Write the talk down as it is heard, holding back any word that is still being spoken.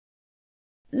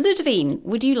Ludivine,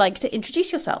 would you like to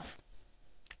introduce yourself?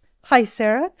 Hi,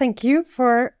 Sarah. Thank you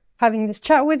for having this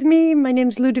chat with me. My name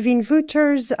is Ludivine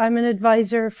Wouters. I'm an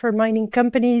advisor for mining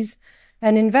companies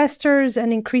and investors,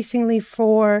 and increasingly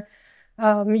for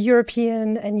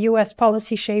European and US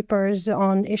policy shapers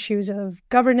on issues of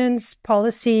governance,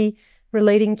 policy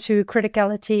relating to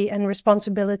criticality and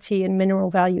responsibility in mineral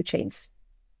value chains.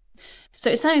 So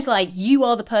it sounds like you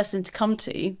are the person to come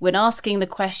to when asking the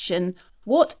question,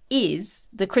 what is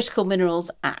the Critical Minerals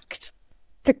Act?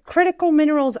 The Critical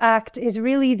Minerals Act is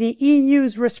really the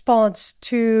EU's response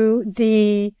to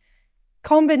the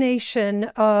combination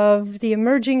of the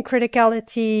emerging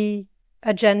criticality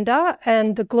agenda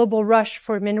and the global rush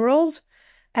for minerals,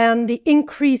 and the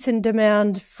increase in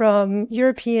demand from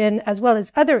European as well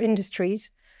as other industries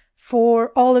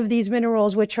for all of these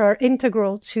minerals, which are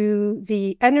integral to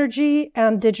the energy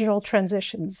and digital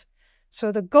transitions.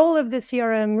 So the goal of the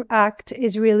CRM Act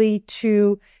is really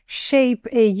to shape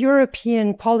a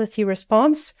European policy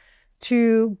response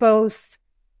to both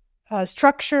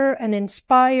structure and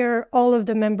inspire all of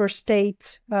the member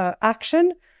state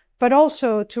action, but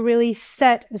also to really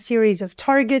set a series of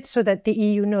targets so that the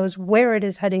EU knows where it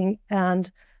is heading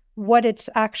and what its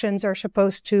actions are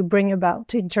supposed to bring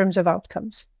about in terms of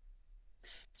outcomes.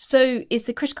 So is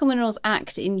the Critical Minerals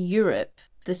Act in Europe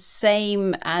the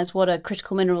same as what a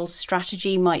critical minerals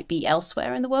strategy might be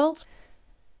elsewhere in the world?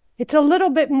 It's a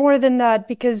little bit more than that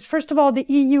because, first of all, the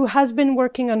EU has been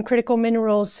working on critical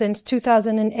minerals since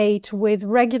 2008 with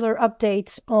regular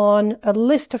updates on a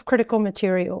list of critical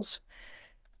materials.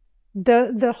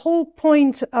 The whole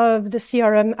point of the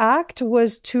CRM Act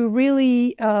was to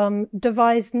really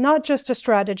devise not just a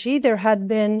strategy. There had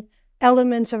been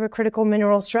elements of a critical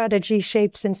mineral strategy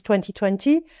shaped since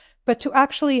 2020, but to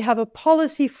actually have a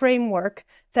policy framework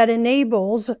that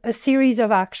enables a series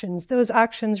of actions. Those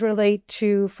actions relate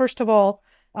to, first of all,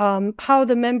 how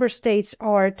the member states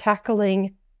are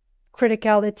tackling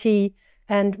criticality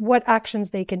and what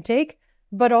actions they can take.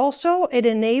 But also it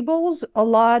enables a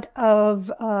lot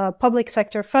of public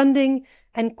sector funding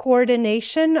and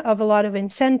coordination of a lot of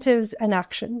incentives and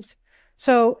actions.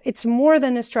 So it's more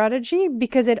than a strategy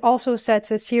because it also sets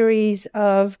a series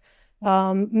of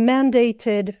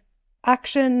mandated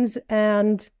actions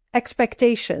and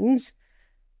expectations,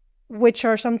 which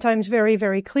are sometimes very,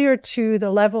 very clear to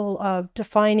the level of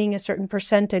defining a certain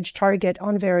percentage target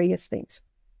on various things.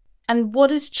 And what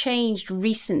has changed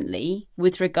recently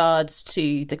with regards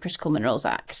to the Critical Minerals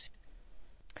Act?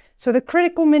 So the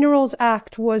Critical Minerals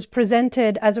Act was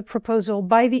presented as a proposal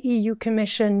by the EU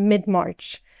Commission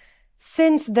mid-March.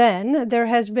 Since then, there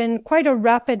has been quite a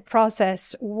rapid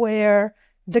process where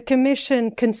the Commission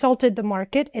consulted the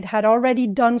market. It had already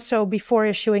done so before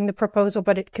issuing the proposal,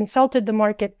 but it consulted the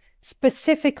market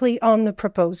specifically on the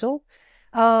proposal.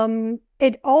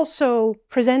 It also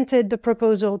presented the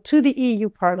proposal to the EU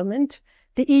Parliament.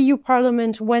 The EU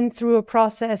Parliament went through a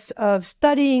process of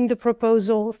studying the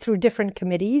proposal through different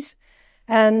committees.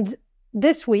 And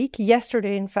this week,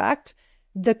 yesterday in fact,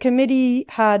 the committee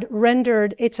had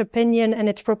rendered its opinion and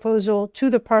its proposal to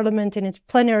the Parliament in its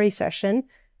plenary session,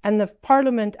 and the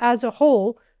Parliament as a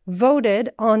whole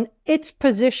voted on its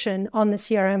position on the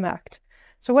CRM Act.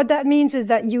 So what that means is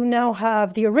that you now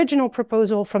have the original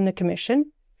proposal from the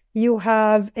Commission, you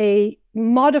have a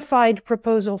modified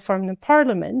proposal from the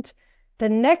Parliament. The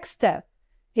next step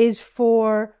is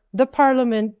for the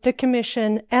Parliament, the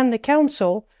Commission, and the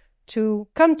Council to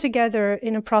come together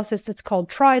in a process that's called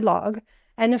trilogue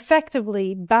and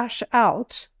effectively bash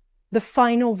out the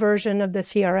final version of the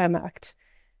CRM Act.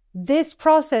 This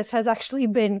process has actually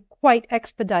been quite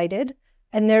expedited,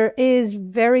 and there is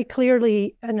very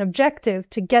clearly an objective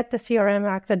to get the CRM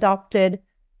Act adopted,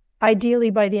 ideally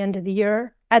by the end of the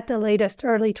year, at the latest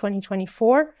early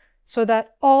 2024, so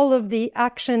that all of the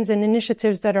actions and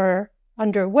initiatives that are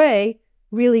underway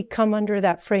really come under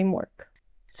that framework.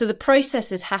 So the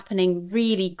process is happening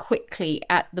really quickly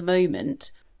at the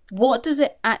moment. What does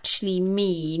it actually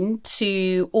mean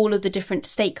to all of the different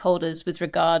stakeholders with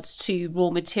regards to raw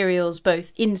materials,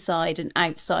 both inside and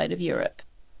outside of Europe?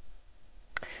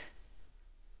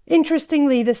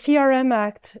 Interestingly, the CRM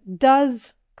Act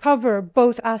does cover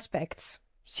both aspects: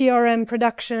 CRM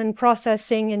production,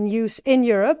 processing, and use in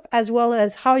Europe, as well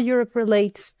as how Europe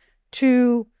relates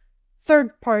to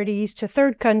third parties, to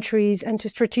third countries, and to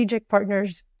strategic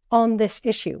partners on this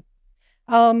issue.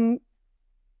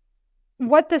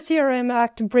 What the CRM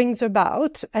Act brings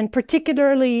about, and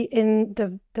particularly in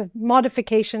the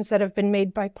modifications that have been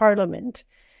made by Parliament,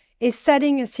 is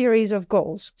setting a series of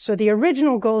goals. So the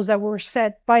original goals that were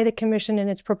set by the Commission in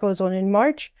its proposal in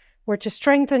March were to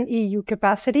strengthen EU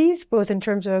capacities, both in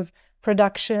terms of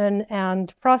production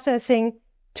and processing,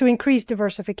 to increase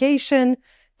diversification,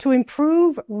 to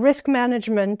improve risk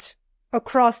management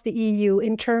across the EU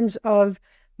in terms of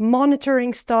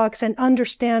monitoring stocks and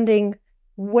understanding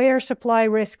where supply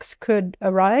risks could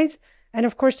arise, and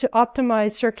of course to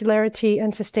optimize circularity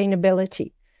and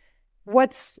sustainability.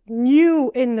 What's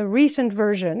new in the recent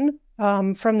version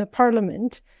from the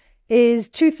Parliament is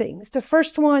two things. The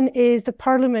first one is the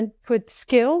Parliament put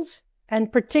skills,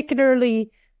 and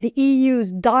particularly the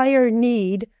EU's dire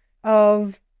need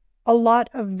of a lot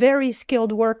of very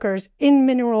skilled workers in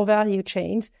mineral value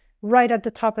chains right at the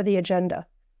top of the agenda.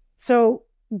 So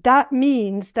that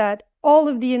means that all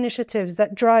of the initiatives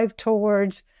that drive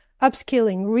towards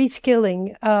upskilling,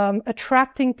 reskilling,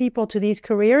 attracting people to these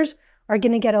careers are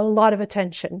going to get a lot of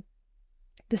attention.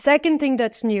 The second thing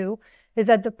that's new is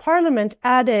that the Parliament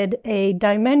added a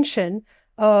dimension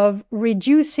of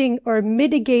reducing or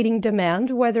mitigating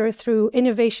demand, whether through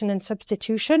innovation and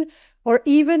substitution, or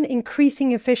even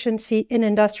increasing efficiency in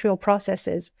industrial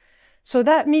processes. So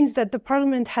that means that the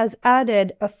Parliament has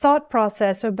added a thought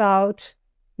process about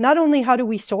not only how do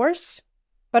we source,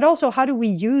 but also how do we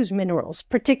use minerals,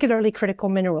 particularly critical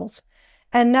minerals.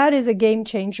 And that is a game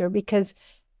changer because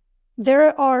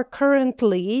there are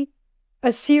currently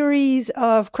a series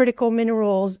of critical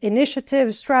minerals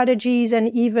initiatives, strategies, and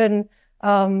even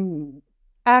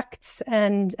acts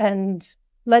and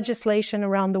legislation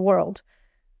around the world.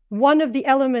 One of the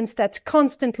elements that's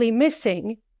constantly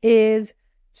missing is,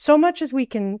 so much as we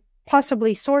can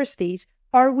possibly source these,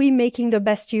 are we making the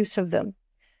best use of them?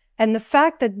 And the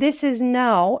fact that this is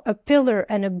now a pillar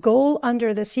and a goal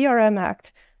under the CRM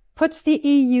Act puts the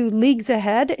EU leagues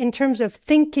ahead in terms of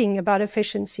thinking about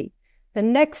efficiency. The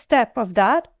next step of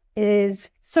that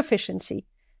is sufficiency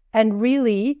and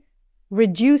really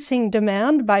reducing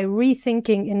demand by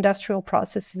rethinking industrial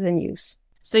processes and use.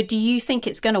 So do you think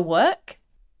it's going to work?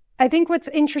 I think what's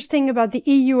interesting about the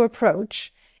EU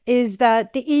approach is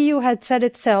that the EU had set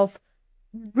itself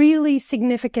really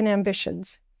significant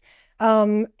ambitions.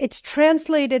 It's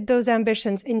translated those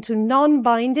ambitions into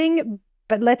non-binding,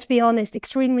 but let's be honest,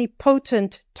 extremely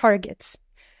potent targets.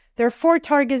 There are 4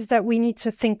 targets that we need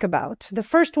to think about. The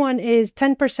first one is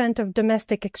 10% of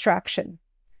domestic extraction.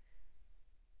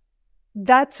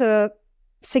 That's a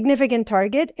significant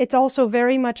target. It's also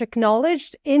very much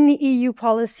acknowledged in the EU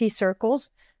policy circles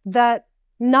that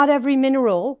not every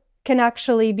mineral can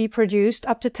actually be produced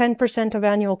up to 10% of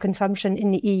annual consumption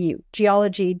in the EU.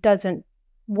 Geology doesn't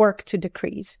work to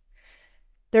decrease.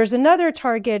 There's another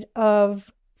target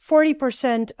of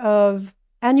 40% of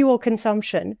annual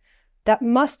consumption that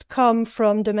must come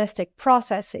from domestic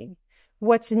processing.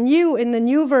 What's new in the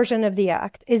new version of the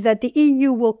Act is that the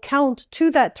EU will count to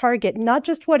that target not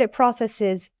just what it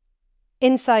processes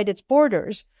inside its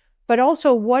borders, but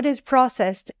also what is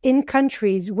processed in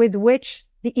countries with which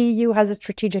the EU has a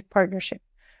strategic partnership.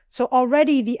 So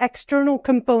already the external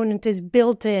component is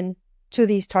built in to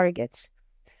these targets.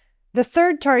 The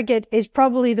third target is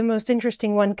probably the most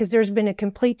interesting one because there's been a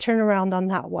complete turnaround on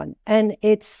that one. And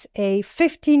it's a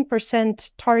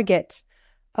 15% target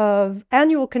of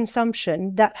annual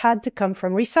consumption that had to come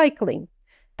from recycling.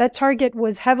 That target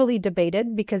was heavily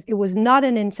debated because it was not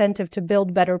an incentive to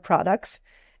build better products,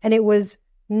 and it was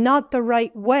not the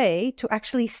right way to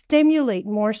actually stimulate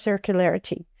more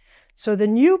circularity. So the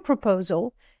new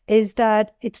proposal is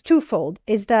that it's twofold,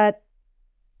 is that,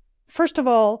 first of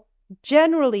all,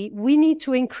 generally, we need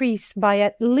to increase by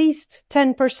at least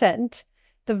 10%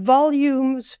 the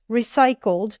volumes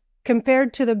recycled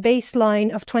compared to the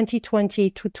baseline of 2020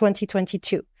 to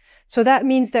 2022. So that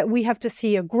means that we have to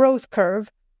see a growth curve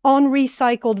on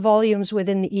recycled volumes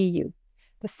within the EU.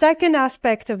 The second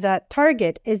aspect of that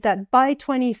target is that by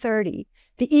 2030,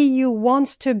 the EU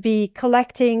wants to be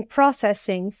collecting,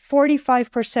 processing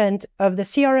 45% of the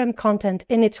CRM content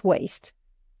in its waste.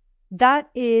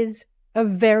 That is a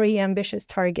very ambitious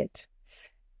target.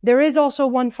 There is also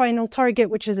one final target,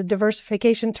 which is a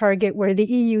diversification target, where the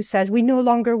EU says we no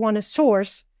longer want to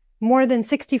source more than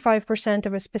 65%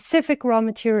 of a specific raw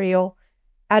material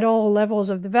at all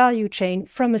levels of the value chain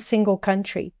from a single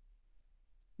country.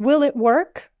 Will it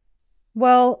work?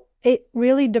 Well, it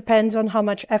really depends on how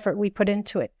much effort we put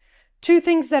into it. 2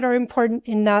 things that are important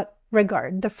in that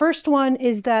regard. The first one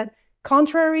is that,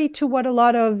 contrary to what a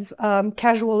lot of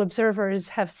casual observers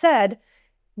have said,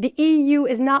 the EU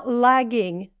is not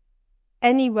lagging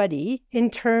anybody in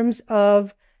terms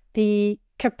of the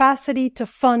capacity to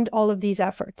fund all of these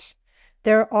efforts.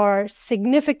 There are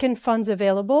significant funds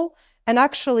available, and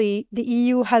actually the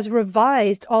EU has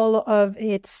revised all of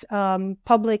its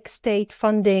public state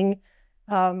funding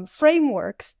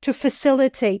frameworks to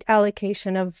facilitate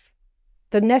allocation of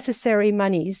the necessary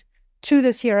monies to the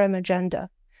CRM agenda.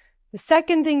 The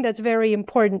second thing that's very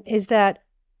important is that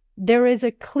there is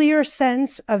a clear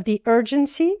sense of the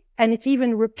urgency, and it's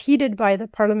even repeated by the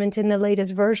Parliament in the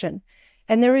latest version.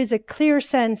 And there is a clear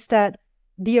sense that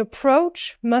the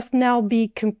approach must now be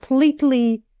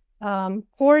completely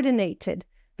coordinated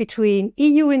between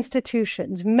EU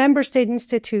institutions, member state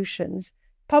institutions,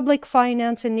 public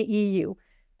finance in the EU.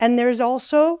 And there's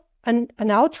also an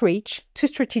outreach to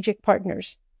strategic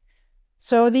partners.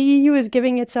 So the EU is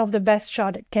giving itself the best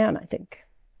shot it can, I think.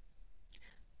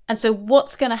 And so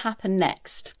what's going to happen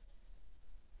next?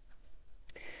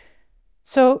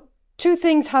 So two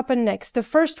things happen next. The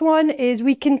first one is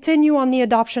we continue on the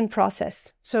adoption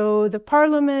process. So the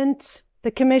Parliament,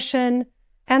 the Commission,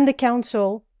 and the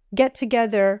Council get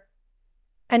together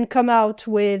and come out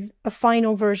with a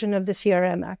final version of the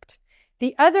CRM Act.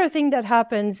 The other thing that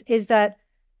happens is that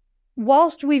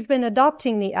whilst we've been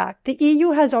adopting the Act, the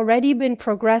EU has already been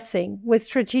progressing with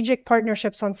strategic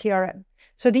partnerships on CRM.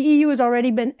 So the EU has already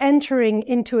been entering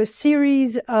into a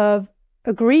series of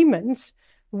agreements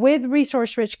with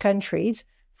resource-rich countries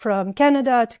from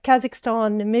Canada to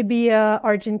Kazakhstan, Namibia,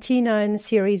 Argentina, and a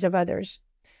series of others.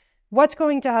 What's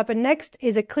going to happen next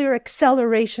is a clear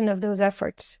acceleration of those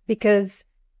efforts, because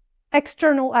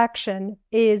external action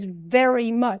is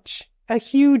very much a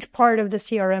huge part of the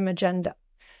CRM agenda.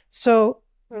 So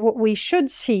what we should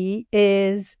see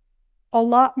is a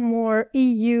lot more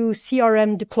EU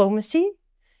CRM diplomacy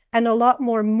and a lot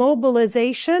more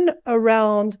mobilization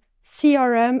around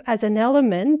CRM as an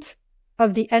element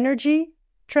of the energy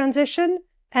transition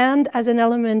and as an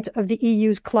element of the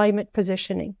EU's climate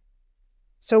positioning.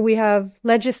 So we have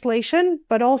legislation,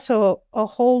 but also a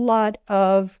whole lot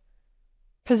of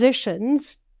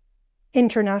positions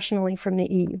internationally from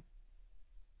the EU.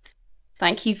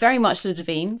 Thank you very much,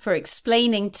 Ludivine, for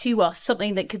explaining to us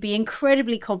something that could be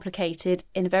incredibly complicated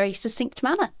in a very succinct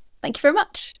manner. Thank you very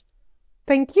much.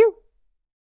 Thank you.